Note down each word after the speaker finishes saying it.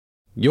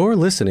You're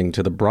listening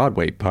to the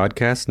Broadway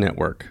Podcast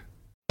Network.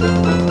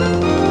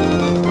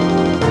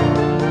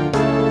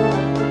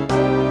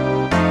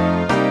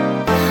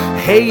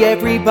 Hey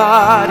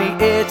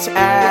everybody, it's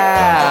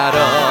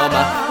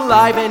Adam,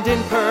 live and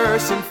in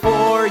person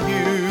for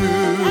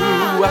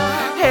you.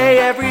 Hey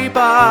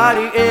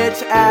everybody,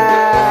 it's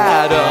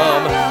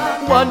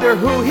Adam, wonder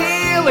who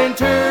he'll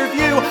interview.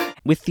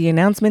 With the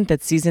announcement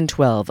that Season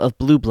 12 of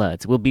Blue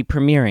Bloods will be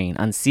premiering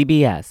on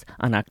CBS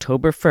on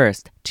October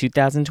 1st,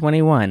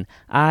 2021,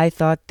 I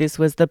thought this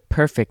was the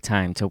perfect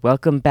time to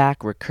welcome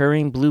back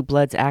recurring Blue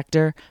Bloods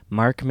actor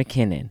Mark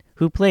McKinnon,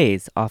 who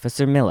plays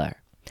Officer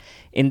Miller.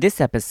 In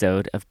this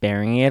episode of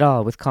Bearing It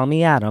All with Call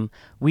Me Adam,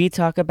 we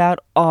talk about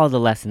all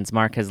the lessons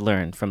Mark has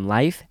learned from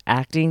life,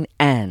 acting,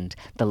 and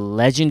the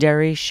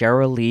legendary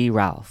Sheryl Lee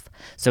Ralph.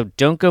 So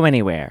don't go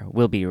anywhere.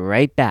 We'll be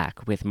right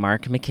back with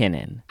Mark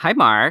McKinnon. Hi,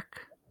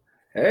 Mark.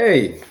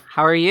 Hey.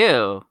 How are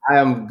you?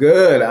 I'm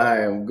good.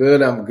 I'm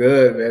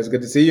good, man. It's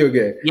good to see you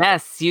again.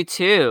 Yes, you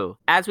too.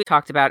 As we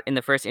talked about in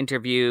the first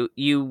interview,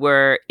 you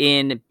were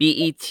in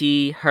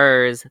BET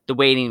Hers, The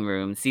Waiting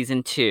Room,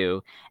 Season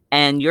 2.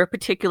 And your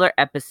particular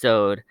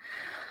episode,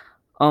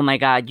 oh my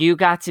God, you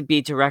got to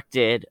be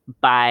directed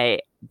by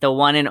the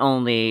one and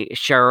only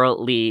Sheryl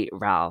Lee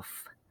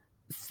Ralph.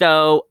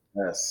 So,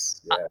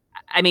 yes, yeah.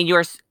 I mean,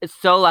 you're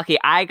so lucky.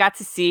 I got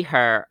to see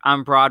her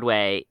on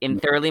Broadway in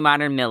Thoroughly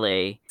Modern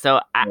Millie.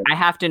 So I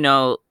have to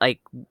know, like,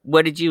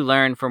 what did you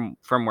learn from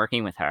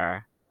working with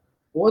her?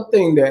 One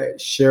thing that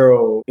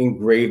Sheryl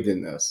engraved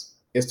in us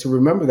is to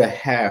remember to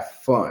have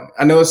fun.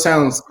 I know it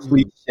sounds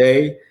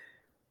cliche,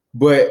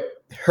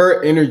 but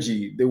her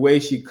energy, the way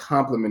she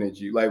complimented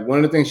you, like one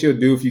of the things she'll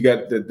do if you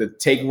got the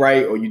take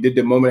right or you did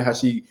the moment how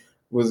she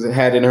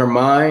had in her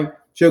mind,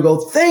 she'll go,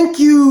 thank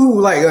you,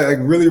 like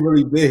really,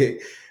 really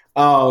big.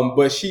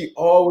 But she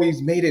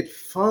always made it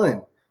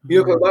fun. You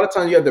know, because a lot of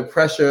times you have the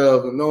pressure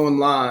of knowing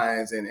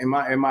lines and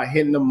am I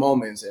hitting the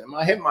moments and am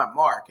I hitting my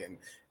mark? And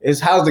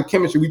how's the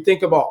chemistry? We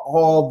think about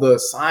all the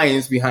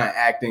science behind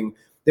acting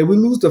that we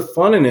lose the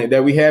fun in it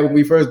that we had when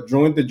we first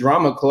joined the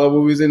drama club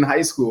when we was in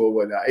high school or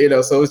whatnot. You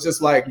know, so it's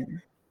just like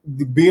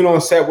being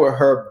on set with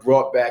her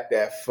brought back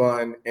that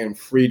fun and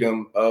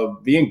freedom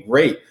of being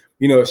great.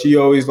 You know, she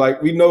always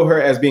we know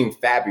her as being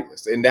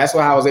fabulous. And that's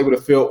why I was able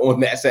to feel on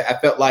that set. I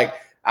felt like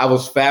I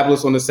was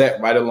fabulous on the set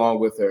right along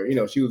with her. You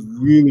know, she was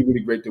really, really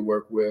great to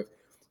work with.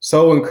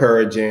 So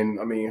encouraging.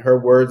 I mean, her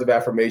words of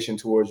affirmation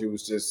towards you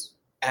was just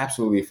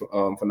absolutely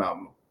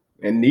phenomenal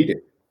and needed.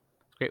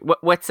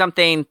 What's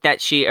something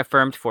that she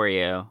affirmed for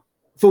you?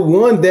 For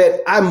one,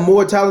 that I'm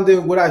more talented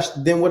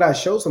than what I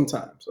show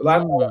sometimes. A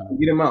lot of times I can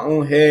get in my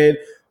own head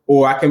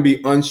or I can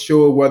be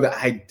unsure whether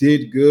I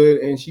did good.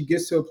 And she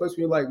gets to a place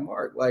where you're like,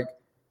 Mark, like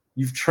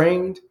you've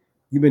trained.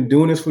 You've been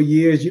doing this for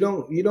years. You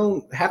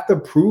don't have to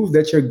prove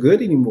that you're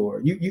good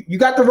anymore. You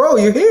got the role.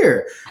 You're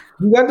here.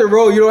 You got the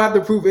role. You don't have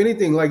to prove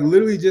anything. Like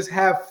literally just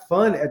have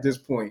fun at this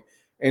point.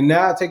 And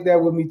now I take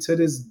that with me to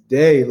this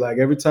day. Like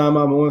every time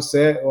I'm on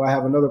set or I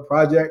have another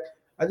project,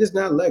 I just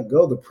not let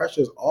go. The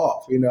pressure's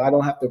off. You know, I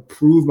don't have to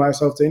prove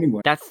myself to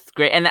anyone. That's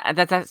great. And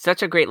that's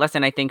such a great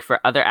lesson, I think, for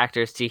other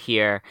actors to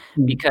hear,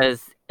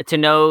 because to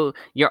know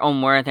your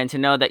own worth and to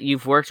know that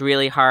you've worked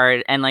really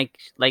hard. And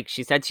like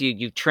she said to you,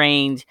 you've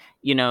trained,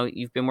 you know,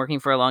 you've been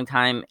working for a long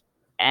time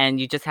and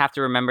you just have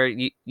to remember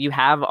you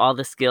have all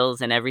the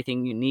skills and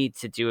everything you need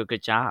to do a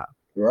good job.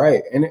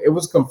 Right. And it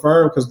was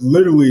confirmed because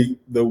literally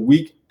the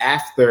week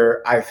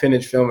after I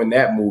finished filming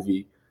that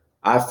movie,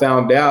 I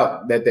found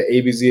out that the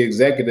ABC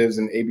executives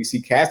and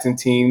ABC casting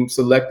team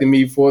selected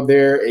me for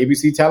their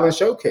ABC Talent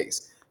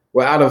Showcase.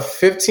 Well, out of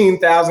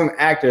 15,000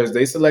 actors,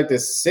 they selected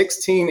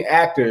 16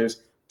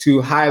 actors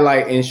to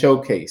highlight and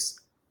showcase.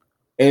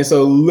 And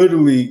so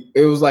literally,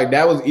 it was like,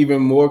 that was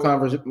even more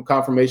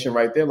confirmation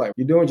right there. Like,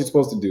 you're doing what you're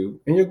supposed to do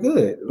and you're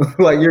good.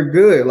 Like, you're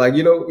good. Like,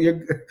 you know,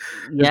 you're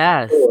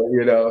yes. Good,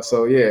 you know,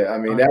 so yeah, I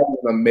mean, that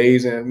was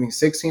amazing. I mean,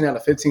 16 out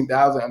of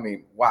 15,000. I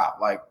mean, wow.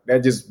 Like,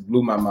 that just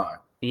blew my mind.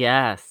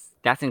 Yes.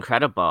 That's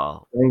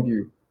incredible. Thank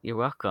you. You're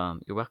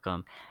welcome. You're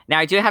welcome. Now,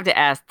 I do have to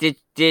ask, did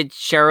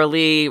Sheryl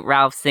Lee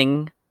Ralph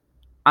sing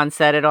on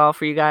set at all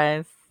for you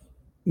guys?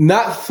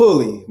 Not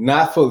fully.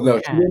 No,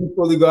 she didn't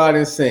fully go out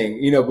and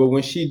sing, you know, but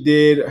when she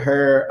did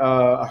her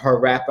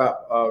wrap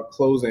up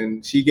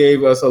closing, she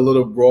gave us a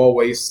little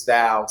Broadway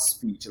style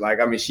speech.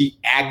 Like, I mean, she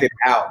acted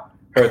out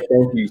her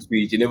thank you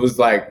speech. And it was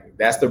like,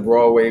 that's the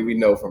Broadway we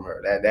know from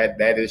her.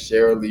 That is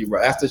Sheryl Lee.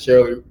 That's the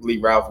Sheryl Lee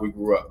Ralph we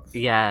grew up.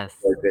 Yes.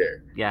 Right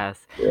there.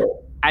 Yes. Yeah.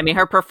 I mean,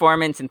 her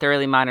performance in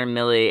Thoroughly Modern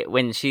Millie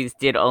when she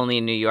did Only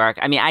in New York,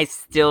 I mean, I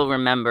still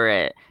remember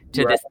it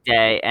to this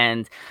day.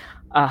 And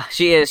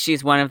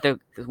she's one of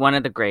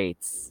the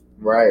greats.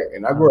 Right.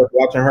 And I grew up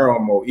watching her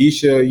on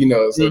Moesha, you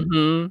know, so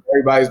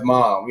everybody's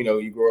mom, you know,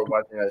 you grew up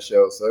watching that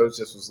show. So it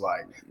just was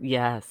like,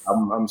 yes,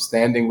 I'm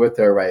standing with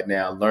her right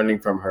now, learning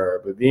from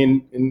her, but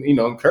being, you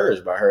know,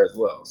 encouraged by her as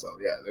well. So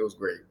yeah, it was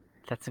great.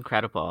 That's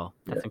incredible.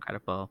 That's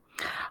incredible.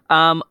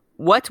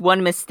 What's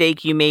one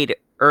mistake you made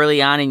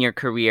early on in your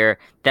career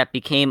that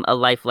became a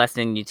life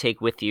lesson you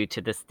take with you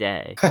to this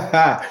day?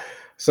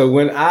 So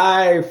when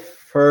I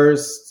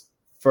first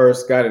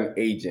got an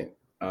agent,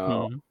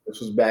 this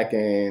was back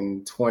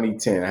in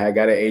 2010. I had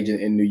got an agent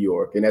in New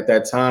York, and at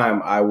that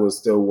time, I was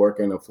still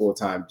working a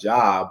full-time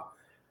job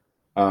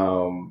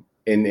in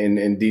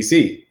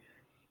DC.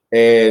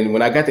 And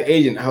when I got the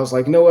agent, I was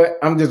like, you know what?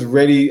 I'm just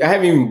ready. I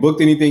haven't even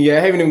booked anything yet.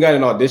 I haven't even got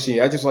an audition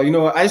yet. I just like, you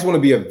know what? I just want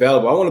to be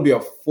available. I want to be a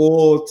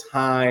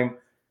full-time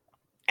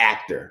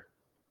actor.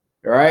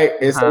 Right.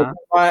 And so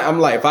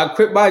I'm like, if I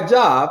quit my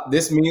job,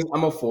 this means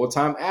I'm a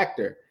full-time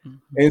actor.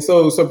 And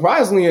so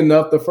surprisingly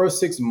enough, the first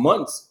 6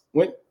 months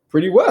went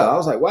pretty well. I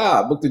was like,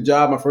 wow, I booked a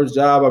job, my first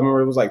job. I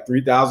remember it was like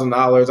 $3,000.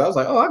 I was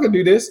like, oh, I could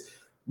do this.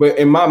 But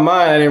in my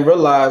mind, I didn't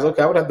realize,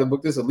 okay, I would have to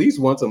book this at least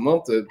once a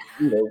month to,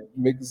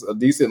 make this a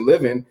decent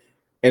living.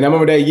 And I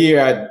remember that year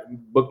I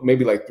booked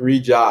maybe like 3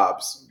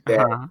 jobs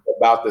that were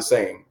about the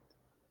same.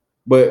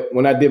 But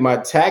when I did my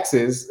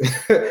taxes,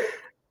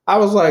 I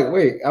was like,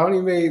 wait, I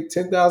only made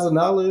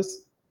 $10,000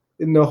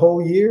 in the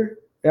whole year.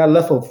 And I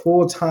left a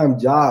full-time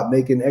job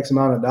making X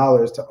amount of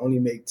dollars to only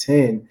make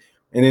 10.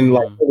 And then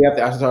like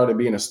after I started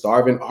being a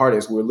starving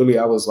artist, where literally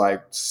I was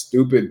like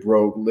stupid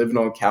broke, living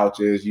on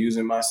couches,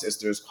 using my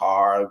sister's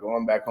car,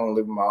 going back home,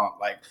 living my own,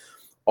 like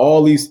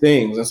all these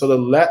things. And so the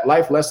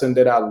life lesson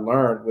that I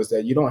learned was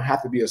that you don't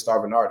have to be a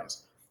starving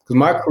artist, because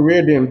my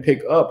career didn't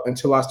pick up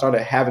until I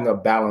started having a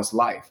balanced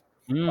life.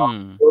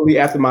 Shortly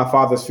after my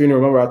father's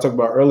funeral, remember I talked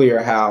about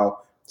earlier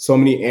how so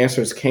many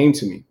answers came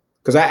to me,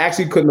 because I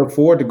actually couldn't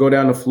afford to go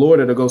down to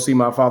Florida to go see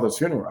my father's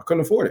funeral. I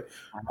couldn't afford it.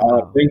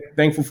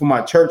 Thankful for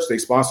my church. They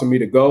sponsored me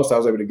to go, so I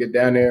was able to get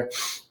down there.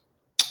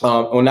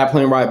 On that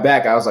plane ride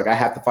back, I was like, I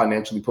have to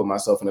financially put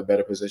myself in a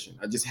better position.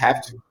 I just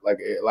have to.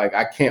 Like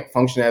I can't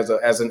function as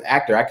an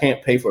actor. I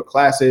can't pay for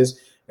classes.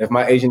 If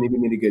my agent needed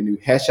me to get new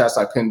headshots,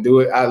 I couldn't do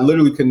it. I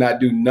literally could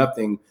not do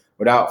nothing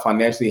without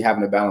financially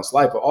having a balanced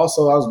life. But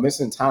also I was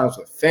missing times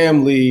with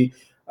family.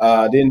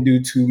 Didn't do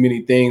too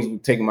many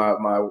things. Taking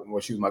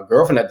she was my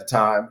girlfriend at the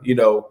time,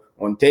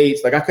 on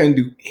dates. Like I couldn't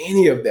do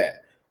any of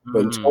that. But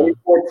in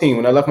 2014,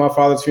 when I left my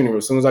father's funeral,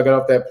 as soon as I got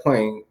off that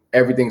plane,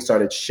 everything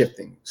started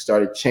shifting,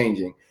 started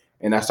changing.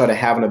 And I started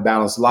having a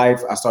balanced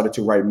life. I started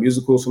to write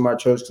musicals for my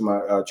church. So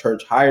my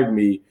church hired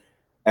me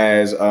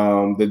as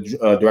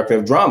the director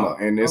of drama.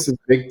 And this is a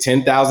big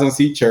 10,000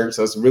 seat church.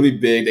 So it's really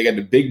big. They got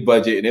the big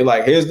budget. And they're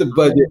like, here's the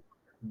budget.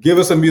 Give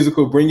us a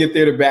musical, bring your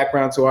theater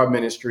background to our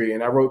ministry.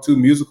 And I wrote 2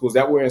 musicals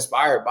that were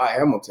inspired by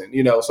Hamilton,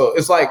 So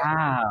it's like,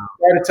 I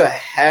started to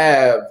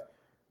have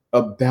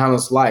a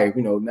balanced life.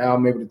 Now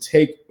I'm able to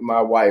take my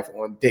wife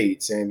on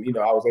dates, and,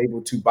 I was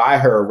able to buy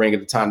her a ring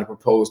at the time to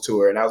propose to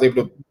her. And I was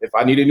able to, if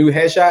I needed new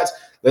headshots,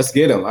 let's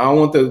get them. I don't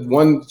want the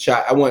one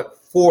shot. I want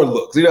 4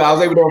 looks. I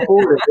was able to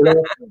afford it.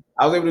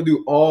 I was able to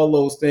do all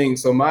those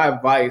things. So my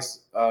advice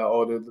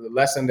or the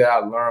lesson that I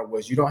learned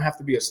was you don't have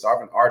to be a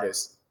starving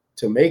artist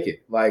to make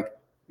it. Like,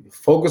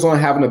 focus on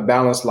having a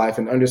balanced life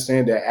and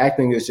understand that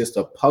acting is just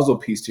a puzzle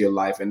piece to your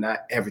life and not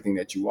everything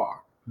that you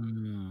are.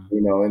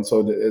 And so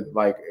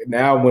like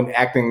now when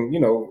acting,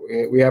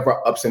 we have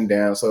our ups and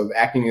downs. So if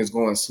acting is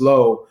going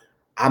slow,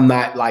 I'm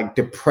not like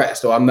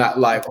depressed, or I'm not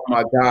like, oh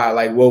my God,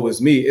 like woe is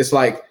me. It's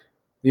like,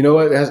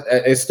 what?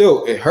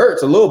 It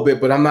hurts a little bit,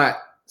 but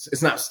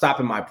it's not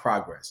stopping my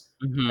progress.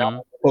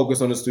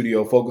 Focus on the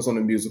studio, focus on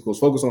the musicals,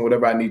 focus on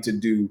whatever I need to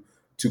do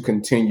to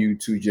continue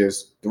to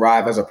just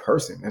thrive as a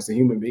person, as a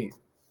human being.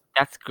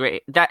 That's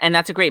great.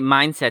 That's a great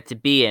mindset to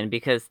be in,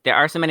 because there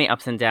are so many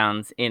ups and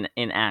downs in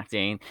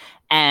acting,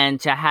 and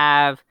to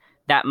have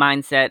that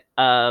mindset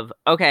of,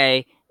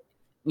 okay,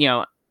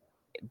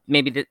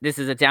 maybe this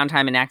is a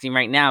downtime in acting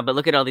right now, but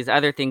look at all these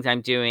other things I'm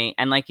doing.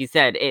 And like you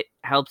said, it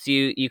helps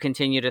you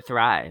continue to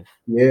thrive.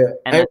 Yeah.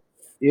 And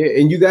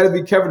you got to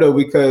be careful though,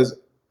 because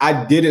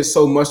I did it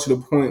so much to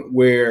the point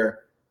where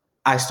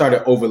I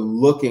started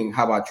overlooking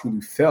how I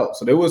truly felt.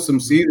 So there was some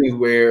seasons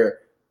where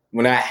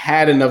when I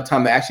had enough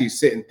time to actually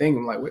sit and think,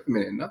 I'm like, wait a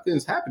minute,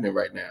 nothing's happening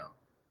right now.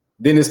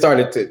 Then it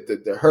started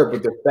to hurt.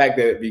 But the fact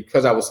that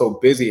because I was so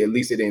busy, at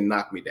least it didn't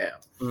knock me down.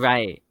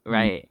 Right.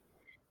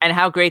 And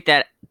how great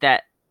that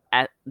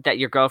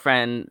your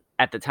girlfriend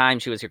at the time,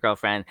 she was your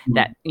girlfriend,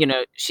 that,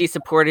 she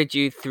supported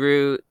you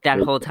through that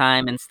whole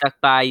time and stuck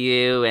by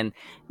you. And,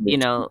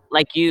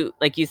 like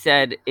you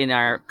said in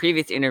our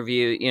previous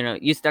interview,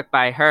 you stuck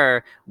by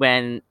her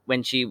when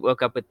she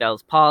woke up with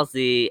Bell's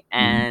palsy.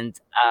 And,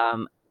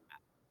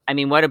 I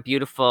mean, what a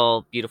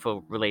beautiful,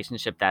 beautiful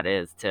relationship that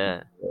is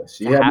to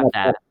have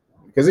that.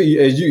 Because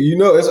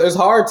as it's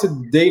hard to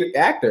date an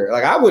actor.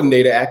 Like I wouldn't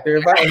date an actor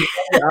if I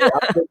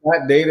could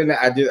not date an.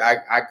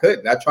 I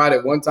couldn't. I tried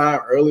it one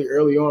time early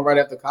on, right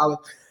after college.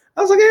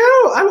 I was like,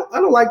 I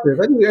don't like this.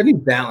 I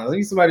need balance. I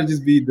need somebody to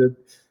just be the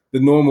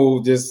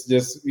normal, just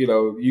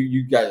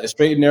you got a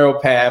straight and narrow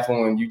path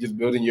on. You just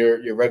building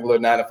your regular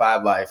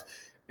 9-to-5 life,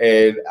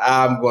 and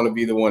I'm going to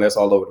be the one that's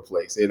all over the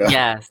place.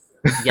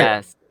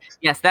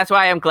 Yes, that's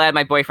why I'm glad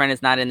my boyfriend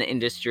is not in the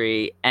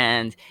industry,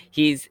 and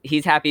he's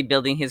happy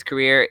building his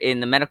career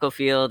in the medical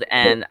field.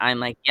 And I'm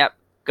like, yep,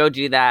 go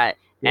do that,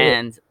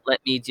 and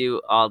let me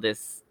do all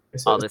this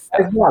all this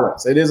stuff. Nice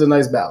balance. It is a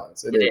nice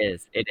balance. It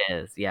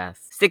is, yes.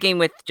 Sticking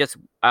with just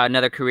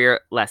another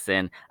career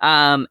lesson.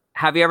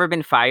 Have you ever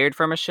been fired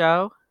from a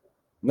show?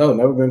 No,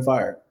 never been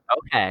fired.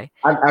 Okay.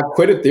 I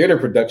quit a theater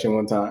production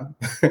one time.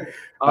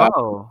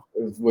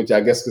 Which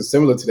I guess is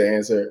similar to the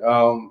answer.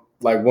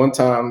 Like one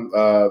time,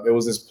 there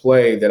was this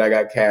play that I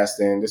got cast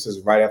in. This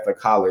is right after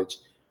college.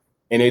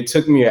 And it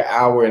took me an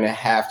hour and a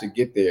half to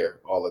get there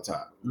all the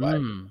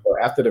time. So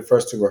after the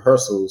first 2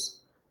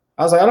 rehearsals,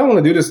 I was like, I don't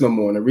want to do this no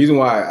more. And the reason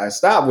why I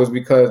stopped was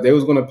because they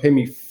was going to pay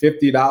me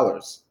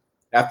 $50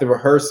 after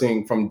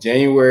rehearsing from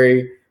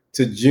January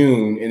to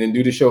June and then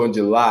do the show in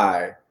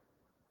July.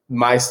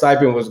 My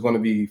stipend was going to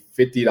be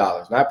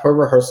 $50, not per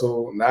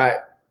rehearsal, not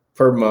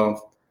per month,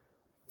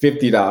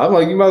 $50. I'm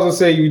like, you might as well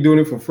say you're doing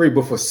it for free,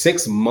 but for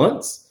 6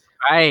 months.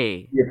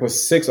 Right. Yeah, for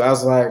 6. I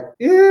was like,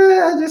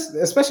 yeah,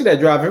 especially that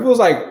drive. If it was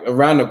like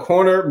around the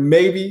corner,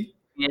 maybe.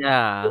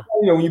 Yeah.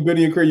 When you build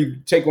your career, you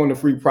take on the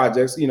free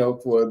projects,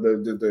 for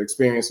the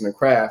experience and the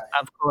craft.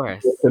 Of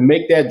course. But to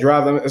make that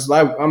drive, it's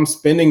like I'm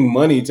spending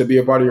money to be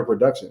a part of your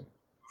production.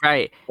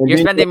 Right. You're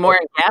spending more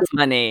in gas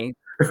money.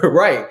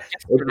 Right.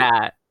 Just for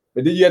that.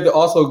 But then you have to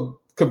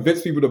also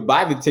convince people to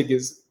buy the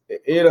tickets,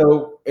 and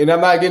I'm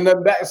not getting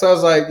nothing back. So I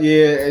was like,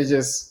 yeah, it's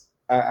just,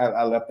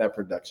 I left that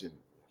production.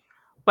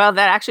 Well,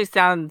 that actually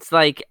sounds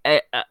like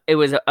it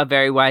was a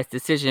very wise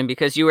decision,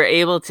 because you were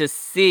able to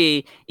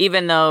see,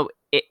 even though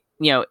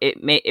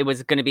it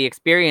was going to be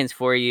experience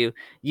for you,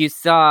 you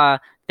saw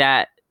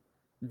that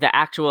the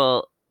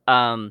actual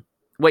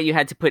what you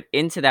had to put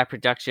into that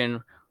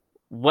production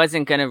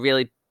wasn't going to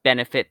really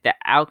benefit the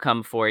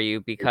outcome for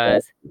you,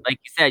 because like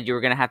you said, you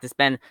were going to have to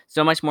spend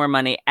so much more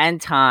money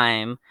and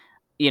time.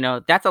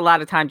 That's a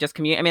lot of time just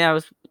commute. I mean, that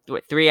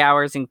was 3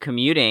 hours in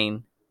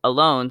commuting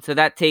alone. So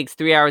that takes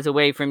 3 hours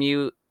away from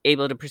you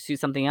able to pursue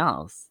something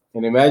else.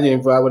 And imagine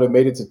if I would have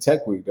made it to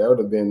Tech Week, that would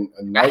have been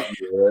a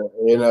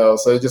nightmare,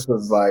 so it just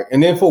was like,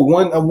 and then for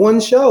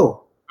one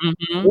show,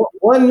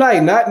 one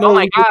night, oh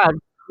my God.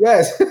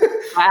 Yes.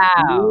 Wow.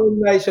 One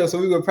night show. So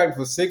we would practice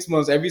for 6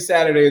 months every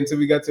Saturday until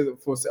we got to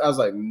I was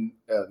like,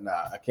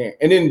 nah, I can't.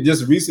 And then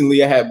just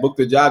recently I had booked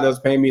a job that was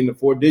paying me in the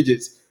 4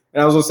 digits,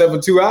 and I was on set for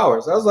 2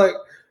 hours. I was like,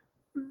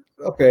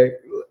 okay,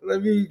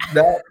 let me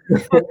not.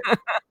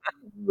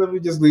 Let me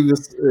just leave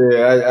this.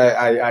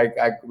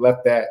 I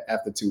left that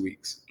after 2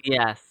 weeks.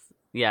 Yes.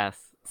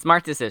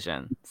 Smart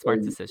decision.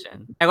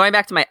 And going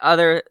back to my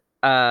other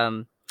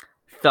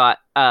thought,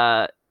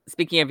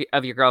 speaking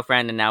of your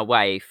girlfriend and now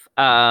wife,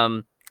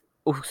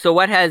 so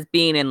what has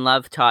being in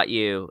love taught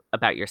you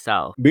about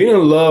yourself? Being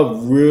in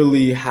love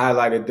really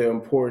highlighted the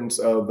importance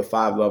of the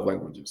 5 love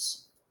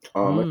languages. It's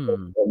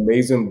an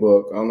amazing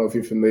book. I don't know if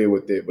you're familiar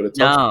with it, but it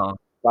talks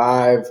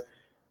about 5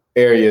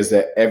 areas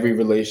that every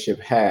relationship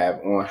have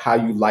on how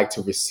you like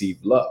to receive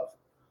love.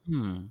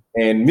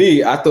 And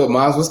me, I thought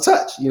mine was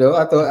touch.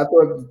 I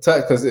thought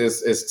touch, because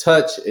it's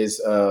touch,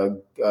 is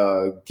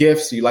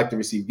gifts. You like to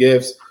receive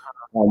gifts,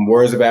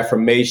 words of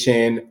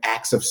affirmation,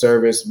 acts of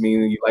service,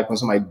 meaning you like when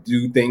somebody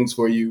do things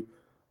for you,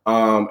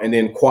 and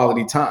then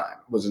quality time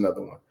was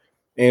another one.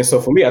 And so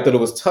for me, I thought it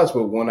was touch,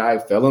 but when I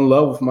fell in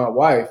love with my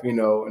wife, and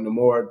the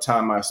more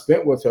time I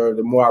spent with her,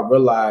 the more I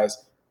realized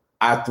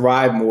I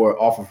thrive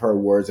more off of her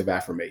words of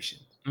affirmation.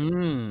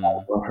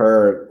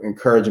 Her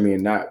encouraging me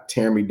and not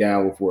tearing me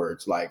down with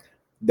words. Like,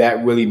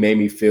 that really made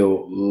me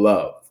feel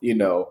loved,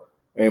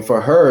 And for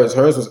hers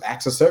was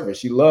acts of service.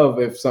 She loved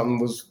if something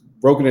was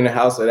broken in the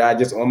house that I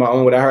just on my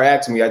own, without her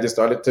asking me, I just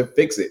started to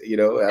fix it.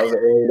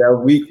 That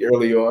was weak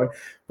early on,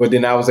 but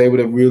then I was able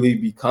to really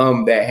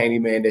become that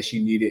handyman that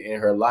she needed in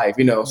her life.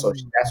 So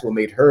that's what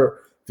made her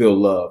feel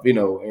loved.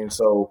 And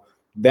so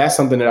that's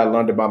something that I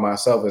learned about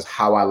myself, is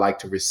how I like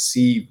to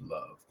receive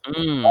love.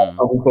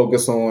 We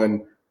focus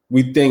on,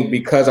 we think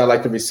because I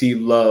like to receive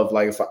love,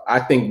 like if I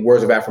think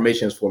words of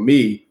affirmations for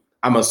me,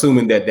 I'm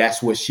assuming that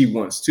that's what she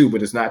wants too,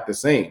 but it's not the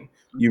same.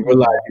 You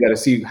realize you got to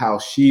see how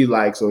she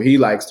likes or he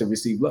likes to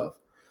receive love.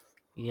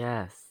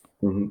 Yes.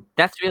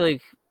 That's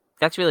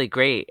really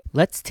great.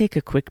 Let's take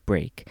a quick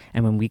break,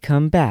 and when we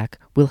come back,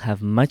 we'll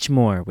have much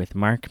more with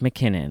Mark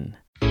McKinnon.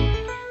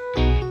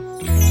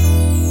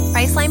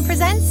 Priceline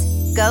presents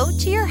Go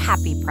to Your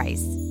Happy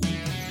Price.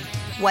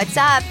 What's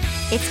up?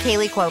 It's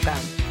Kaylee Cuoco.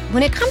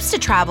 When it comes to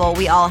travel,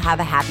 we all have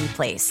a happy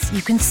place.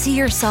 You can see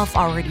yourself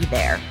already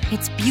there.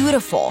 It's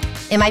beautiful.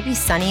 It might be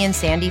sunny and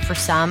sandy for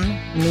some,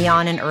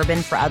 neon and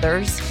urban for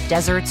others,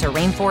 deserts or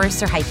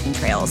rainforests or hiking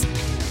trails.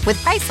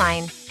 With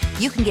Priceline,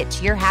 you can get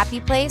to your happy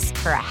place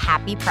for a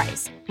happy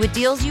price with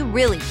deals you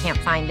really can't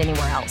find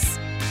anywhere else.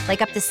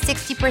 Like up to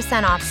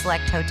 60% off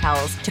select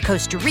hotels to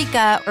Costa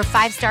Rica, or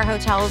 5-star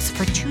hotels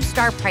for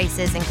 2-star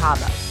prices in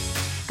Cabo.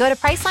 Go to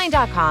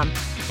Priceline.com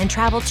and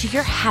travel to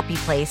your happy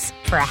place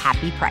for a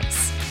happy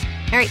price.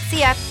 All right, see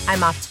ya.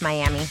 I'm off to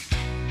Miami.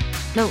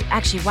 No,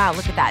 actually, wow,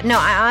 look at that. No,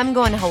 I'm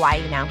going to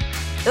Hawaii now.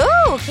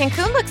 Ooh,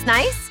 Cancun looks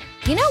nice.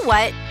 You know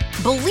what?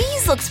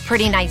 Belize looks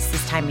pretty nice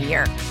this time of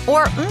year.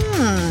 Or,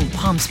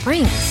 Palm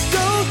Springs.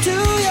 Go to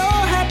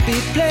your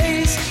happy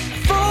place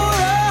for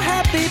a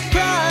happy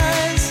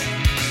price.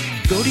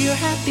 Go to your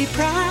happy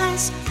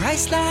price,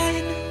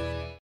 Priceline.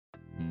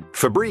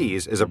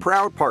 Febreze is a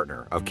proud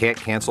partner of Can't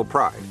Cancel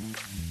Pride.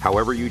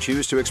 However you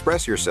choose to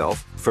express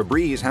yourself,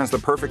 Febreze has the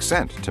perfect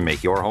scent to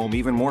make your home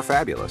even more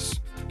fabulous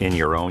in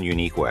your own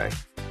unique way.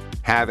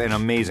 Have an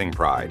amazing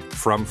Pride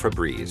from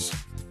Febreze.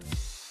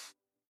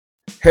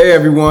 Hey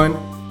everyone,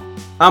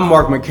 I'm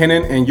Mark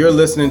McKinnon, and you're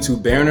listening to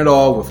Bearing It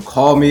All with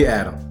Call Me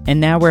Adam.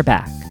 And now we're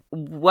back.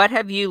 What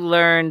have you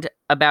learned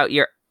about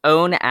your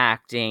own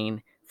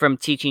acting from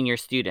teaching your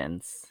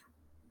students?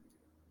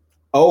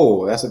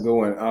 Oh, that's a good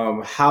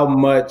one. How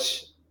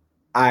much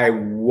I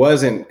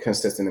wasn't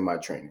consistent in my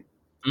training.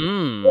 I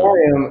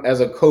am as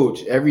a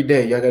coach every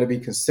day. Y'all got to be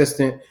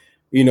consistent,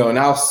 and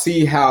I'll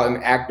see how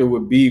an actor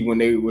would be when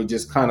they would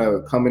just kind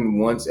of come in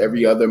once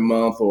every other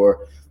month,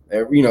 or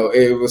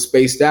it was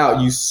spaced out.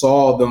 You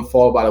saw them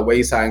fall by the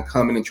wayside and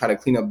come in and try to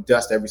clean up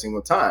dust every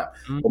single time.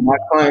 But my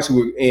clients who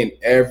were in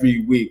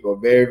every week or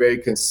very, very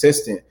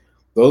consistent,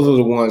 those are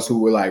the ones who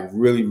were like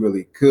really,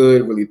 really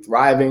good, really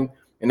thriving.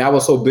 And I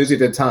was so busy at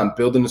the time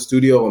building the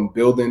studio and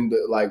building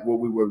what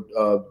we were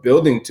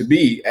building to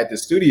be at the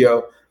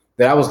studio,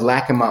 that I was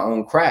lacking my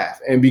own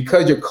craft. And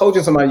because you're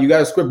coaching somebody, you got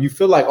a script, you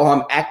feel like, oh,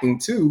 I'm acting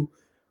too,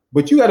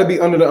 but you got to be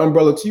under the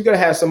umbrella too. You got to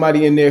have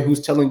somebody in there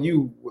who's telling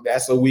you, well,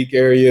 that's a weak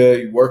area,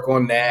 you work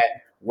on that,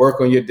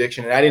 work on your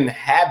diction. And I didn't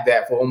have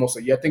that for almost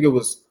a year. I think it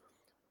was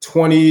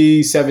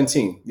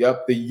 2017.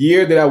 Yep. The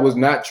year that I was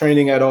not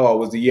training at all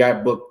was the year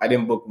I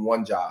didn't book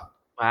one job.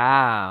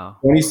 Wow.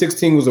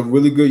 2016 was a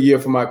really good year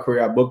for my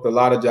career. I booked a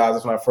lot of jobs.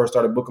 That's when I first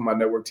started booking my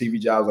network TV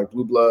jobs like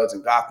Blue Bloods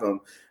and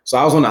Gotham. So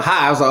I was on the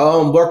high. I was like,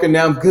 oh, I'm working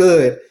now. I'm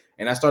good.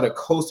 And I started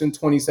coasting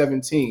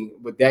 2017.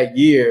 But that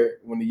year,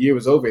 when the year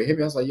was over, it hit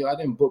me. I was like, I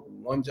didn't book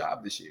one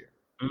job this year.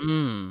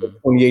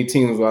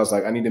 2018 was when I was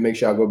like, I need to make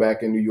sure I go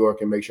back in New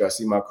York and make sure I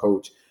see my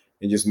coach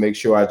and just make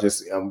sure I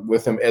just am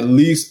with him at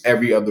least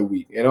every other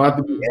week. It don't have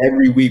to be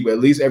every week, but at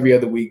least every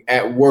other week,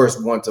 at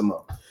worst once a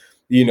month.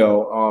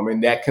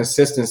 And that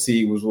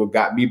consistency was what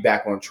got me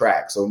back on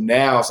track. So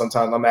now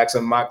sometimes I'm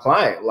asking my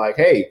client, like,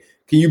 hey,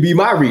 can you be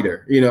my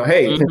reader?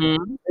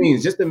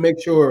 Just to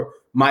make sure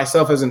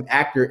myself as an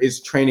actor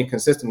is training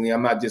consistently.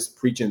 I'm not just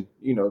preaching,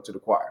 to the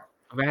choir.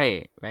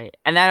 Right.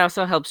 And that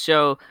also helps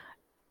show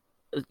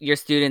your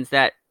students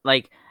that,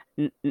 like,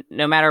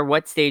 no matter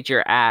what stage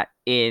you're at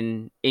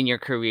in your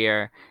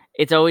career,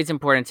 it's always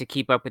important to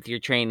keep up with your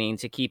training,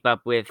 to keep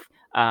up with,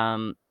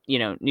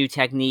 new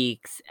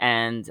techniques,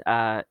 and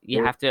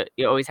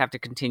you always have to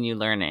continue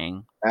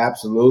learning.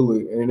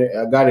 Absolutely. And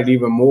I got it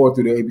even more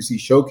through the ABC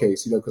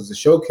Showcase, because the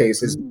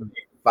Showcase is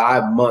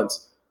 5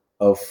 months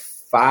of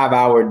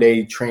 5-hour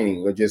day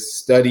training or just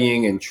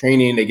studying and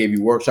training. They gave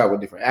you workshop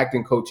with different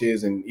acting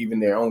coaches and even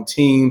their own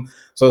team.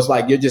 So it's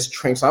like, you're just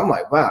trained. So I'm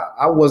like, wow,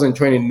 I wasn't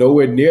training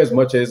nowhere near as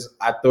much as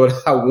I thought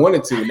I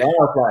wanted to. Now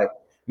it's like,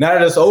 now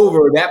that it's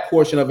over, that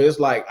portion of it is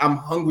like, I'm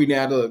hungry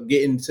now to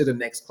get into the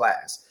next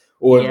class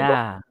or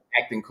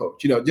acting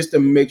coach, just to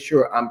make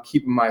sure I'm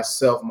keeping my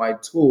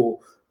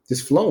tool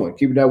just flowing,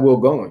 keeping that wheel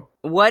going.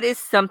 What is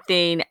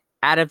something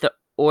out of the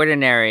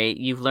ordinary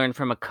you've learned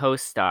from a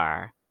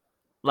co-star?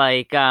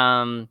 Like,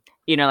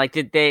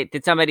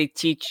 did somebody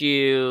teach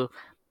you,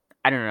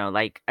 I don't know,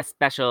 like a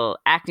special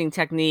acting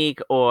technique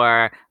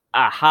or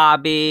a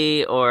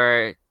hobby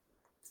or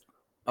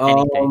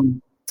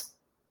anything?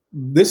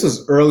 This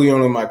is early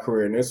on in my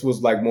career, and this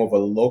was like more of a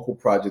local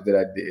project that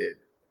I did.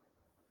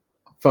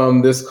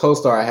 From this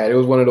co-star I had, it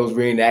was one of those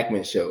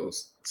reenactment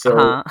shows. So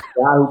the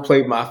guy who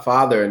played my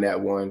father in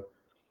that one,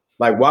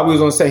 like while we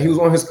was on set, he was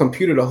on his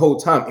computer the whole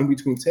time in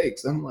between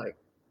takes. I'm like,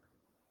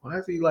 why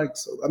is he like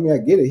so? I mean, I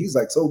get it. He's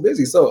like so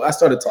busy. So I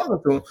started talking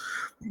to him.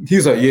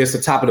 He's like, yeah, it's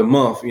the top of the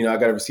month. I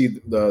got to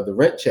receive the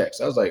rent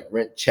checks. I was like,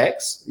 rent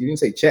checks? You didn't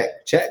say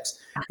checks.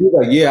 He was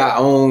like, yeah, I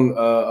own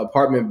an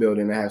apartment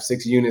building. I have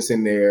 6 units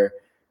in there.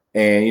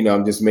 And,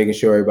 I'm just making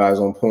sure everybody's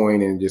on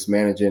point and just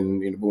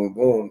managing, boom,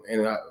 boom.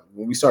 And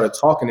when we started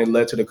talking, it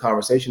led to the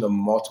conversation of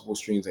multiple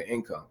streams of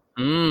income.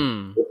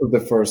 This was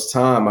the first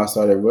time I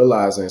started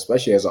realizing,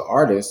 especially as an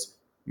artist,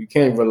 you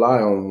can't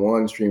rely on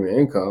one stream of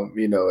income,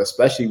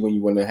 especially when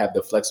you want to have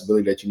the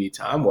flexibility that you need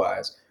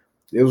time-wise.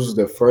 It was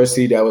the first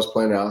seed that was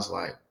planted. I was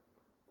like,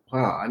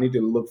 wow, I need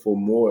to look for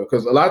more.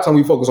 Because a lot of times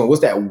we focus on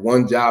what's that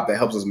one job that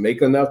helps us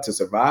make enough to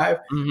survive.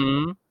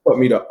 Put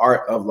me the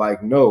art of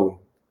like, no,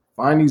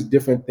 find these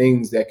different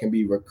things that can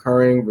be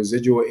recurring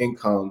residual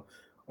income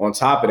on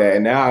top of that.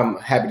 And now I'm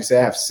happy to say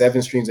I have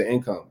 7 streams of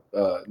income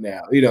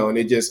now, and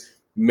it just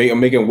I'm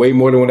making way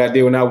more than what I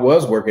did when I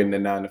was working the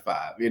 9 to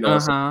 5,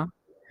 So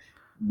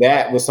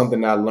that was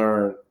something I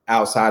learned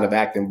outside of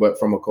acting, but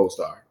from a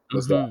co-star.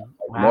 Was that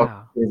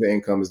multiple streams of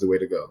income is the way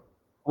to go.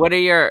 What are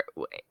your,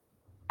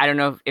 I don't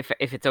know if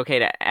it's okay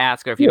to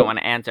ask or if you don't want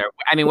to answer.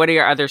 I mean, what are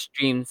your other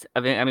streams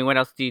of, what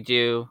else do you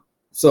do?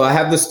 So I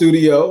have the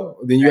studio,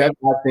 then you have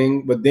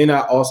acting, but then I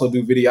also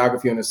do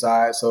videography on the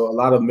side. So a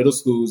lot of middle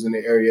schools in the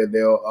area,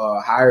 they'll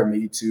hire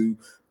me to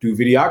do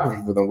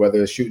videography for them,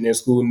 whether it's shooting their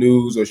school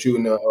news or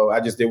shooting. I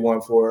just did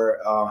one for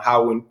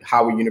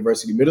Howard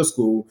University Middle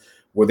School,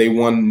 where they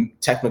won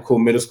technical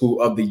middle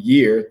school of the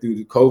year through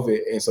the COVID.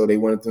 And so they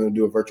wanted them to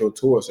do a virtual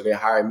tour. So they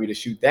hired me to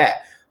shoot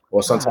that.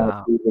 Or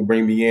sometimes people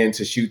bring me in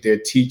to shoot their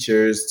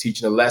teachers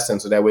teaching a lesson.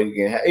 So that way they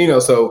can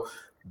have, so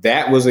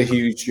that was a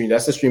huge stream.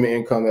 That's a stream of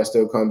income that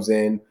still comes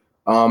in.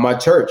 My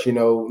church,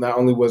 not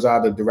only was I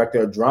the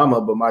director of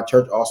drama, but my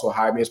church also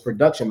hired me as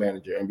production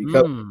manager. And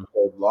because of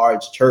a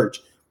large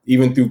church,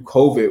 even through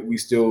COVID, we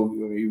still,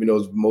 even though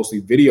it's mostly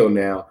video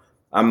now,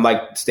 I'm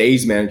like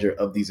stage manager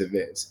of these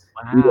events.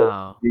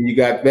 Wow. You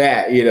got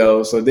that,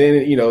 so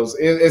then,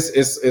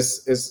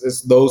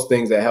 it's those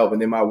things that help.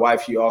 And then my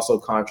wife, she also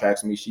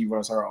contracts me. She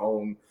runs her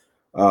own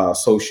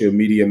social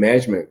media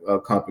management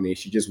company.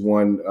 She just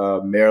won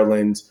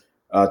Maryland's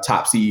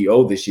top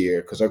CEO this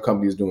year because her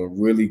company is doing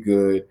really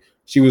good.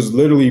 She was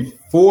literally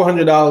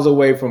 $400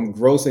 away from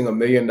grossing $1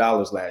 million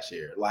last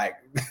year. Like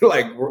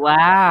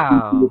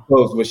wow.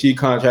 But she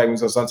contracted me,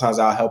 so sometimes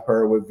I'll help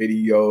her with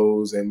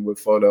videos and with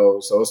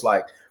photos. So it's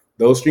like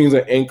those streams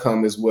of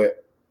income is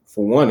what,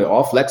 for one, they're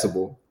all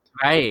flexible.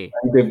 Right.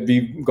 To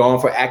be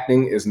gone for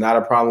acting is not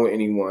a problem with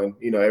anyone.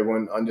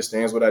 Everyone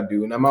understands what I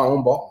do, and I'm my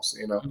own boss.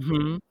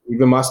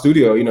 Even my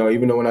studio.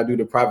 Even though when I do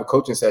the private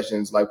coaching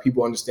sessions, like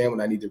people understand when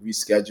I need to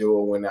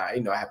reschedule, when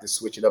I have to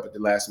switch it up at the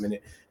last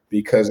minute,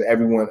 because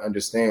everyone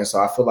understands. So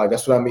I feel like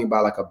that's what I mean by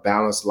like a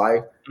balanced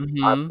life.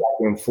 I'm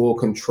in full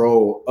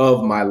control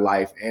of my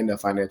life and the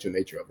financial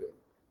nature of it.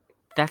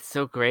 That's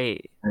so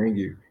great. Thank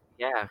you.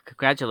 Yeah,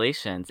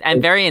 congratulations.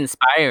 And very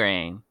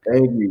inspiring.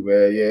 Thank you,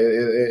 man. Yeah,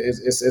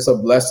 it's a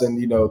blessing,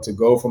 to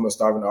go from a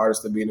starving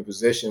artist to be in a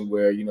position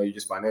where, you're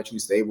just financially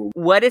stable.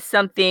 What is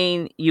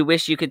something you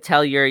wish you could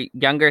tell your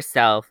younger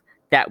self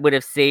that would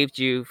have saved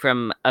you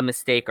from a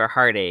mistake or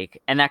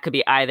heartache? And that could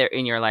be either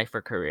in your life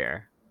or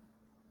career.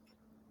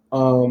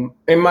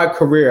 In my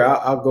career,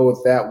 I'll go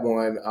with that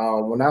one.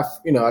 When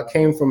I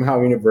came from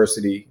Howard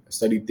University, I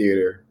studied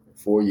theater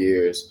for 4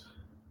 years.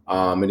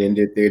 And then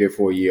did theater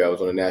for a year. I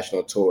was on a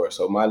national tour.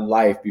 So my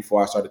life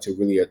before I started to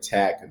really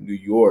attack New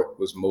York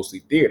was mostly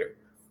theater.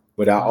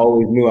 But I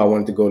always knew I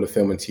wanted to go the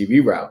film and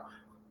TV route.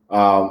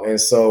 And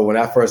so when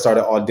I first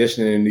started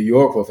auditioning in New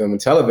York for film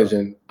and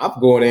television, I'm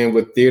going in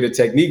with theater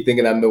technique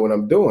thinking I know what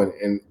I'm doing.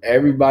 And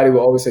everybody will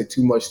always say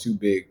too much, too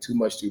big, too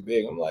much, too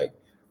big. I'm like,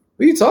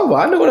 what are you talking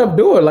about? I know what I'm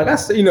doing. Like I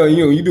said, you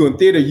doing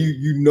theater,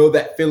 you know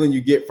that feeling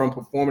you get from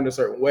performing a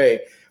certain way.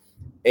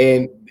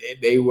 And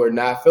they were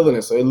not feeling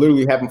it. So it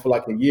literally happened for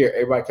like a year.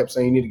 Everybody kept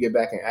saying you need to get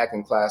back in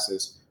acting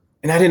classes.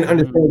 And I didn't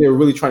understand what they were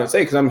really trying to say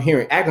because I'm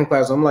hearing acting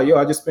classes. I'm like,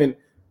 I just spent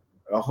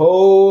a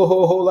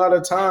whole lot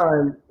of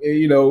time,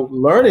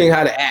 learning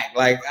how to act.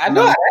 Like I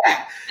know how to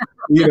act,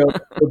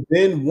 But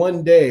then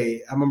one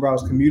day, I remember I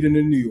was commuting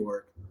to New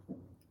York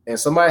and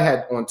somebody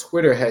had on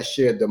Twitter had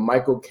shared the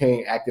Michael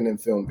Caine acting in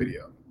film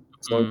video.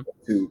 So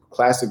to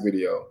classic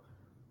video.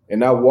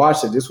 And I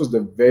watched it. This was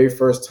the very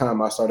first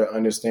time I started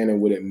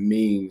understanding what it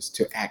means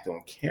to act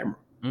on camera.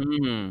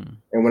 And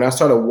when I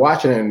started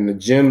watching it and the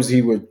gems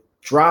he was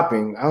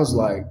dropping, I was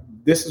like,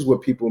 this is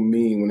what people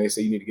mean when they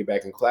say you need to get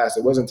back in class.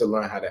 It wasn't to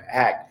learn how to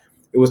act.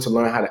 It was to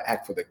learn how to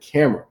act for the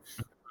camera.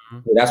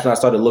 And that's when I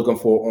started looking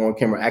for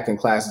on-camera acting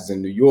classes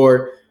in New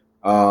York.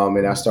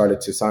 And I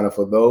started to sign up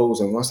for those.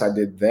 And once I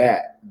did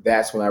that,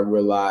 that's when I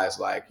realized,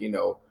 like,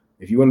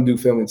 if you want to do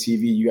film and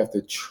TV, you have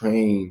to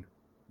train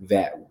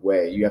that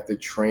way. You have to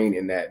train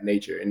in that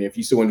nature. And if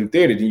you still want to do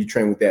theater, then you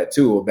train with that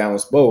too, or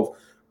balance both.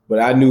 But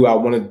I knew I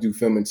wanted to do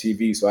film and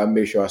TV, so I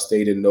made sure I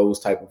stayed in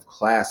those type of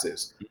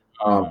classes.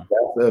 That's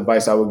the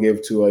advice I would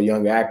give to a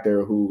young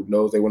actor who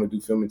knows they want to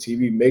do film and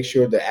TV. Make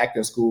sure the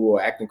acting school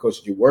or acting coach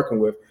that you're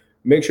working with,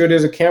 make sure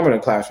there's a camera in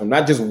the classroom,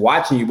 not just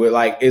watching you, but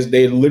like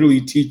they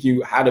literally teach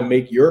you how to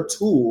make your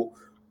tool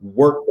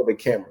work for the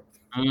camera.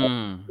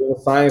 There's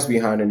a science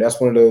behind it. That's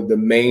one of the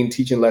main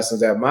teaching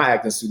lessons at my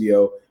acting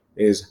studio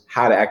is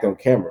how to act on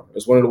camera.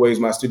 It's one of the ways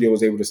my studio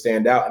was able to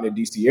stand out in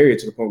the DC area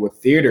to the point where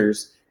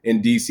theaters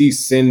in DC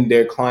send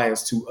their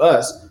clients to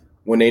us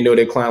when they know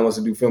their client wants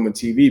to do film and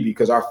TV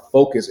because our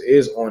focus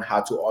is on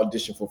how to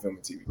audition for film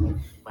and TV.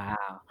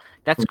 Wow.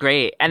 That's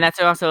great. And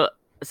that's also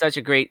such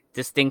a great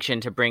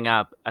distinction to bring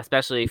up,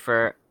 especially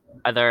for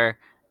other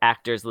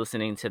actors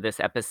listening to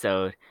this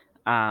episode.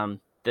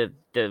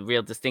 The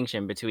real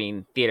distinction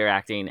between theater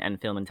acting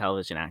and film and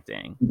television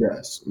acting.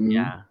 Yes.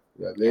 Yeah.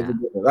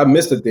 I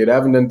miss the theater. I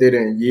haven't done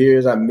theater in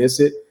years. I miss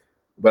it,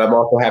 but I'm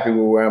also happy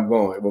with where I'm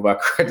going with my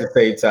at the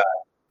same time.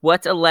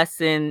 What's a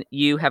lesson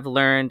you have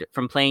learned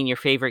from playing your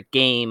favorite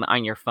game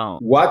on your phone?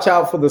 Watch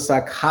out for the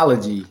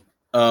psychology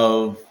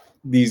of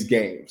these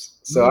games.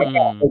 So I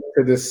got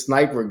to this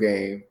sniper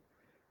game.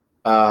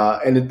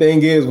 And the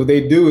thing is, what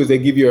they do is they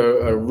give you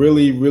a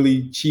really,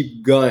 really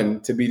cheap gun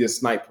to be the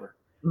sniper.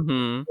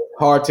 It's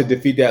hard to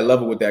defeat that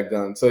level with that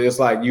gun. So it's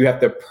like you have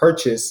to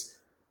purchase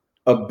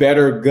a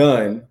better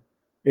gun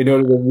in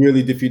order to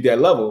really defeat that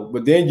level.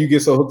 But then you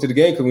get so hooked to the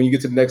game because when you get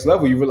to the next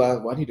level, you realize,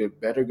 well, I need a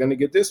better gun to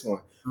get this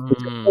one. But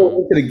you go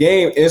into the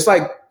game, and it's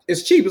like,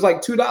 it's cheap. It's like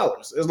 $2.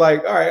 It's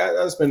like, all right,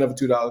 I'll spend another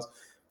 $2.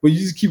 But you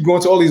just keep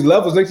going to all these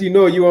levels. Next thing you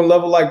know, you're on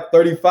level like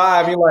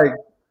 35. You're like,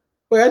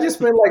 wait, I just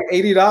spent like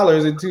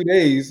 $80 in 2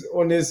 days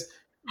on this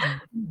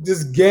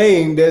this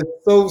game that's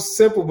so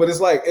simple, but it's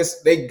like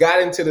they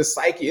got into the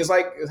psyche. It's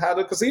like how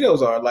the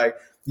casinos are. Like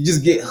you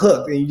just get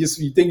hooked, and you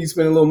think you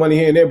spend a little money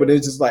here and there, but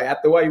it's just like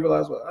after a while you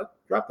realize, well, I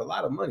dropped a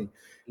lot of money.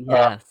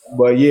 Yes.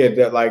 But yeah,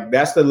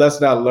 that's the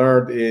lesson I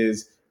learned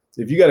is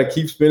if you got to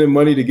keep spending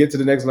money to get to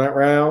the next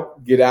round,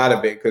 get out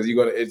of it because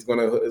it's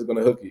gonna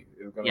hook you.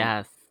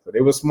 Yes. So they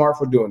were smart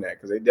for doing that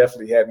because they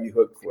definitely had me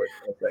hooked for it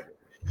for a second.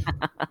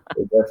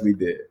 They definitely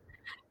did.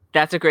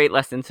 That's a great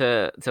lesson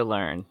to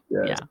learn.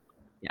 Yes.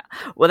 Yeah.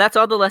 Well, that's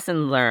all the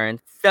lesson learned.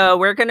 So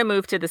we're going to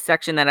move to the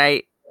section that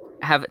I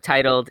have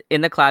titled In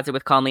the Closet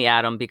with Call Me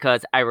Adam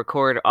because I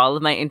record all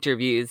of my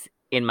interviews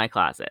in my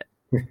closet.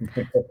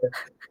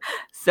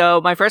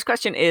 So my first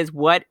question is,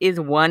 what is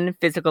one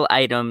physical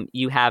item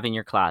you have in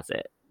your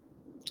closet?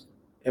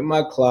 In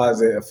my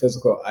closet, a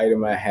physical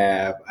item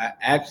I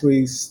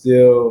actually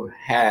still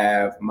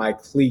have my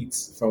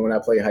cleats from when I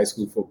played high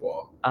school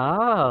football.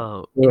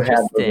 Oh, Still have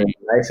interesting. them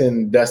nice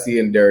and dusty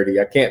and dirty.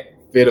 I can't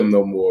fit them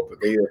no more, but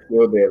they are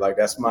still there. Like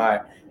that's my,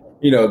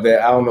 that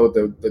I don't know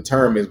what the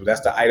term is, but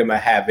that's the item I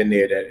have in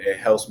there that it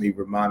helps me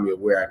remind me of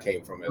where I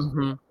came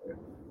from.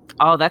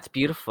 Oh, that's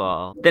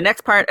beautiful. The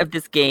next part of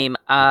this game,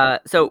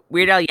 so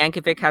Weird Al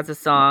Yankovic has a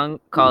song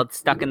called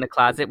Stuck in the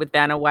Closet with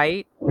Vanna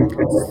White.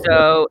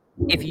 So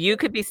if you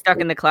could be stuck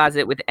in the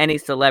closet with any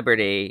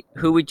celebrity,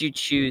 who would you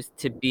choose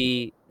to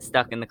be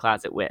stuck in the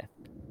closet with?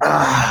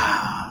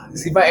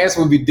 See, my answer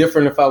would be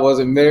different if I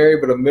wasn't married,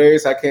 but I'm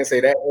married, so I can't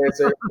say that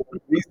answer.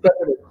 Be stuck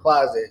in the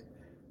closet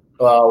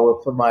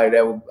with somebody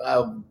that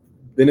would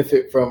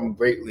benefit from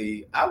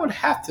greatly. I would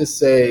have to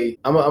say,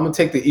 I'm gonna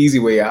take the easy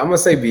way out. I'm gonna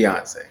say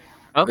Beyonce.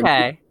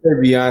 Okay.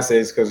 Beyonce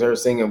is because her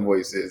singing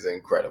voice is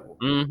incredible.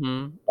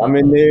 Mm-hmm. I'm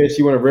in there.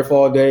 She want to riff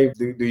all day.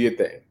 Do your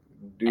thing.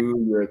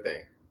 Do your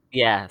thing.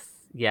 Yes.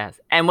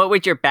 And what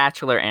would your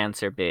bachelor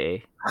answer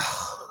be?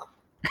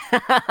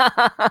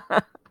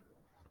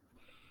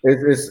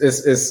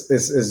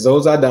 It's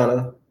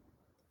Zozadana.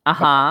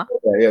 Uh-huh.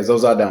 Yeah,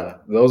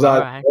 Zozadana.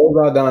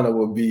 Zozadana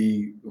would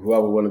be who I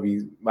would want to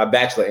be. My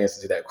bachelor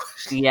answer to that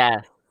question.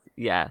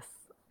 Yes.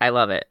 I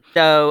love it.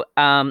 So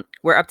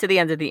we're up to the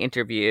end of the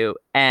interview,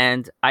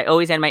 and I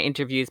always end my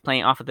interviews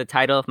playing off of the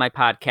title of my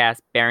podcast,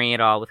 Bearing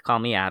It All with Call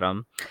Me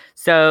Adam.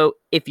 So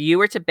if you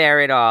were to bear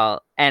it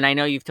all, and I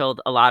know you've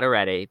told a lot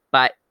already,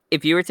 but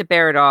if you were to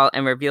bear it all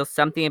and reveal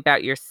something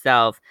about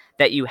yourself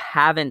that you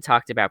haven't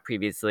talked about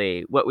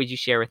previously, what would you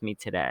share with me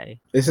today?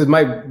 This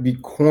might be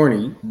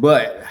corny,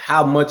 but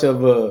how much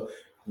of a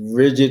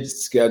rigid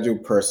schedule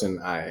person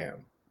I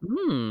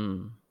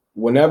am.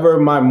 Whenever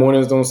my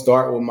mornings don't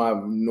start with my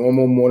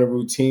normal morning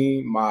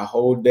routine, my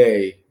whole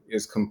day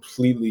is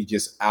completely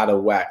just out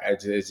of whack.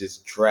 It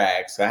just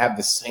drags. I have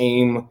the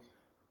same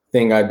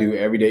thing I do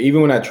every day.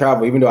 Even when I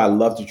travel, even though I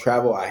love to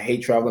travel, I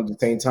hate traveling at the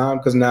same time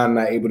because now I'm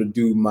not able to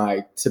do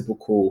my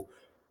typical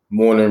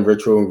morning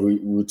ritual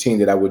routine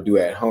that I would do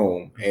at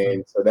home.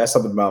 And so that's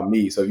something about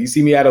me. So if you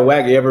see me out of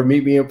whack, you ever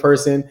meet me in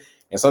person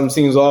and something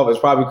seems off, it's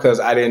probably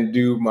because I didn't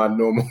do my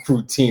normal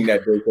routine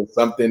that day because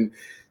something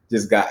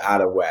just got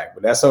out of whack.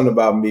 But that's something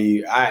about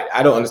me.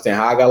 I don't understand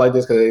how I got like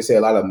this because they say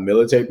a lot of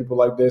military people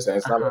like this, and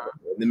it's not like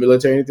in the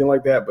military or anything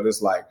like that. But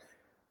it's like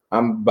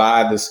I'm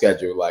by the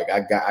schedule. Like I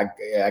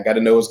got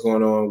to know what's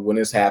going on when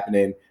it's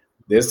happening.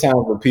 There's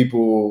times where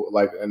people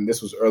like, and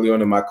this was early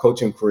on in my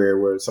coaching career,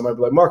 where somebody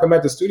be like, "Mark, I'm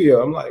at the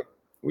studio." I'm like,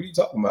 "What are you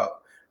talking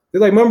about?" They're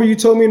like, "Remember you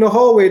told me in the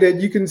hallway that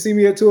you can see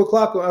me at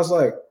 2:00?" I was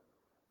like,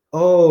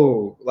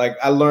 "Oh," like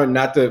I learned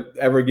not to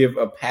ever give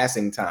a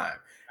passing time.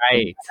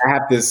 Right. I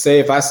have to say,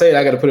 if I say it,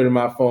 I got to put it in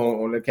my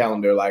phone on the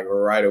calendar, like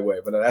right away.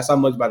 But that's how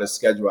much by the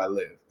schedule I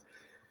live.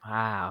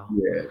 Wow.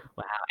 Yeah.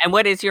 Wow. And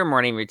what is your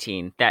morning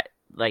routine that,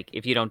 like,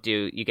 if you don't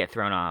do, you get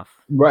thrown off?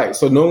 Right.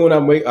 So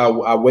normally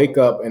when I wake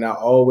up and I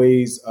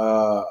always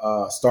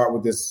start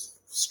with this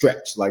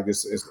stretch. Like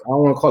this, I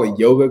don't want to call it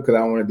yoga because I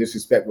don't want to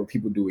disrespect what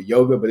people do with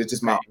yoga, but it's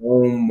just my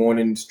own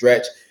morning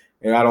stretch.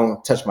 And I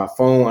don't touch my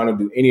phone. I don't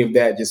do any of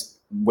that. Just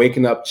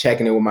waking up,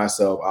 checking in with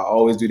myself. I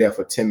always do that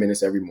for 10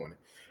 minutes every morning.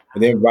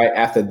 And then right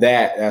after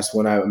that, that's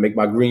when I make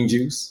my green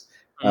juice.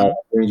 I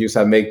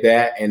make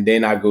that, and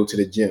then I go to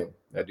the gym.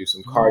 I do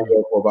some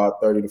cardio for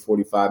about 30 to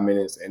 45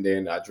 minutes, and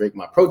then I drink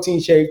my protein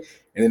shake,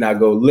 and then I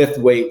go lift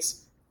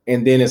weights.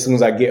 And then as soon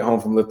as I get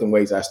home from lifting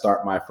weights, I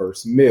start my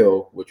first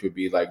meal, which would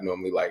be like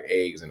normally like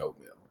eggs and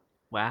oatmeal.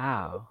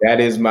 Wow.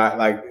 That is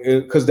my,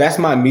 because that's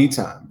my me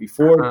time.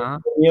 Before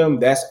p.m.,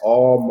 that's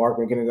all Mark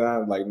McKinnon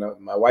time. Like, no,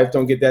 my wife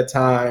don't get that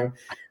time.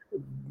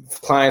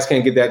 Clients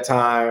can't get that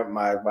time.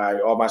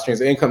 All my streams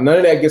of income, none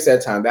of that gets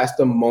that time. That's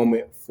the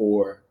moment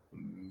for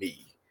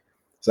me.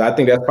 So I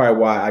think that's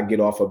probably why I get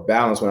off of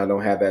balance when I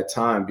don't have that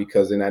time,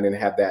 because then I didn't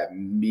have that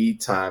me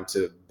time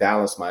to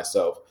balance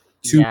myself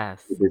to a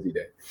busy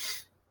day.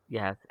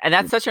 Yes. And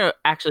that's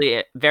actually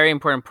a very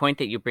important point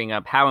that you bring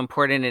up, how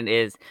important it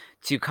is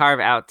to carve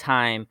out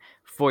time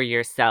for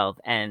yourself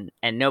and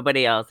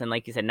nobody else. And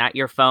like you said, not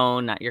your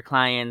phone, not your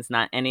clients,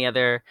 not any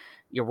other,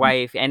 your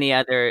wife, any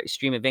other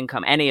stream of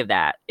income, any of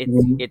that.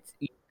 And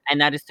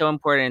that is so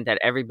important that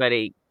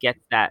everybody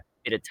gets that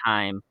bit of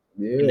time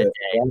in the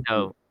day.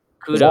 So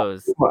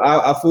Kudos.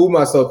 I fooled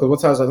myself because one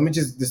time I was like, let me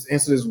just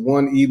answer this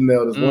one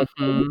email. This one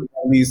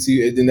leads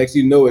to the next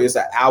you know it's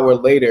an hour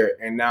later,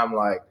 and now I'm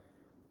like,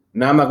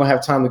 now I'm not gonna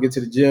have time to get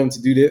to the gym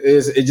to do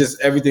this. It just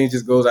everything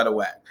just goes out of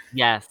whack.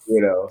 Yes.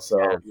 So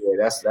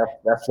that's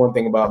one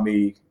thing about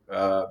me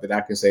that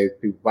I can say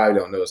people probably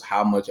don't know is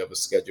how much of a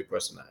scheduled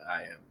person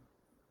I am.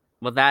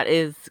 Well, that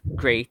is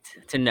great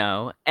to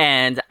know,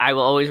 and I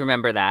will always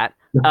remember that.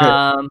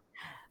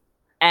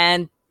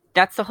 And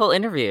that's the whole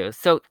interview.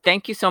 So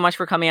thank you so much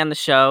for coming on the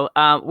show.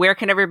 Where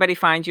can everybody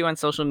find you on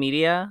social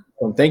media?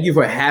 Thank you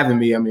for having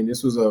me. I mean,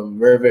 this was a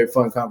very, very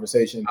fun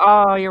conversation.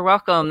 Oh, you're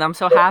welcome. I'm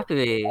so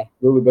happy.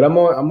 Absolutely. But I'm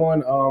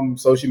on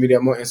social media.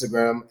 I'm on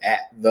Instagram at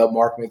the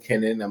Mark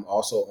McKinnon. I'm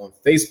also on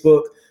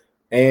Facebook.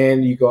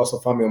 And you can also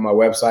find me on my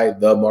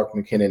website,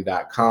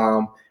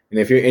 themarkmckinnon.com. And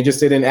if you're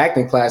interested in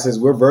acting classes,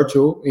 we're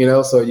virtual,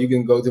 so you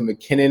can go to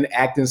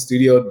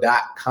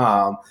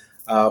McKinnonactingstudio.com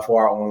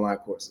for our online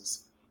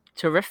courses.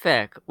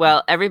 Terrific.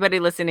 Well, everybody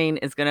listening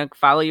is going to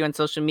follow you on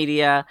social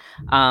media.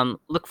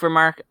 Look for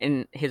Mark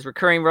in his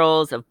recurring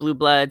roles of Blue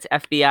Bloods,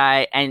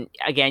 FBI. And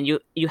again,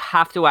 you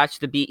have to watch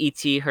the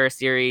BET Her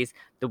series,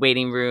 The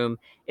Waiting Room.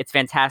 It's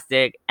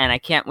fantastic. And I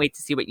can't wait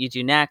to see what you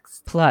do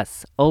next.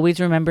 Plus, always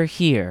remember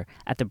here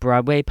at the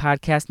Broadway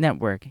Podcast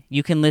Network,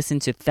 you can listen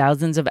to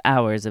thousands of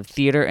hours of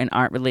theater and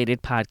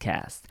art-related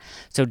podcasts.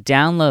 So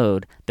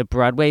download the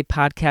Broadway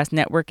Podcast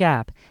Network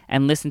app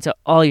and listen to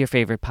all your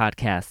favorite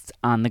podcasts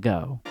on the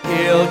go.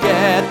 He'll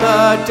get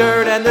the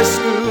dirt and the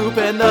scoop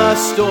and the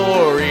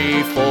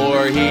story,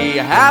 for he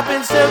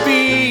happens to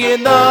be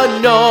in the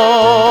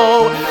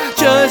know.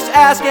 Just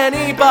ask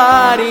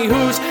anybody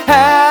who's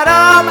had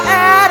Adam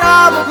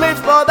lives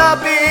for the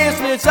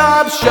business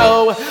of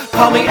show.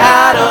 Call me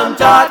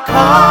Adam.com.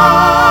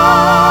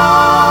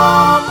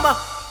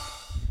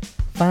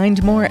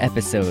 Find more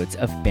episodes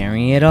of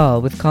Bearing It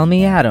All with Call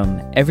Me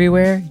Adam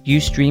everywhere you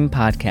stream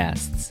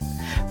podcasts.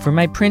 For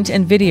my print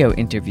and video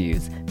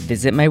interviews,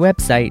 visit my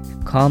website,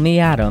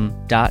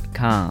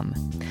 callmeadam.com.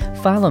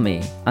 Follow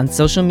me on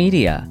social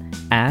media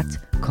at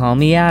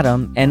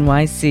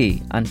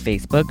callmeadamnyc on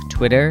Facebook,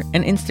 Twitter,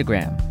 and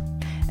Instagram.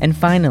 And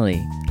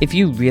finally, if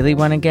you really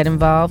want to get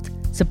involved,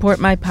 support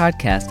my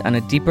podcast on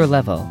a deeper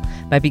level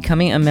by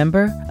becoming a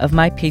member of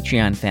my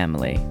Patreon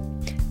family.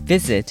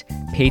 Visit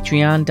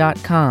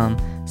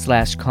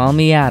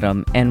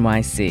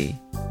patreon.com/callmeadamnyc.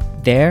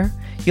 There,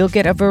 you'll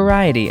get a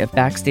variety of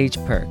backstage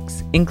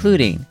perks,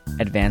 including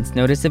advance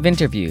notice of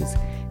interviews,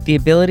 the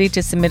ability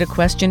to submit a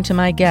question to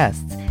my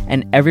guests,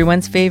 and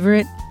everyone's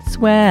favorite,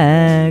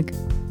 swag.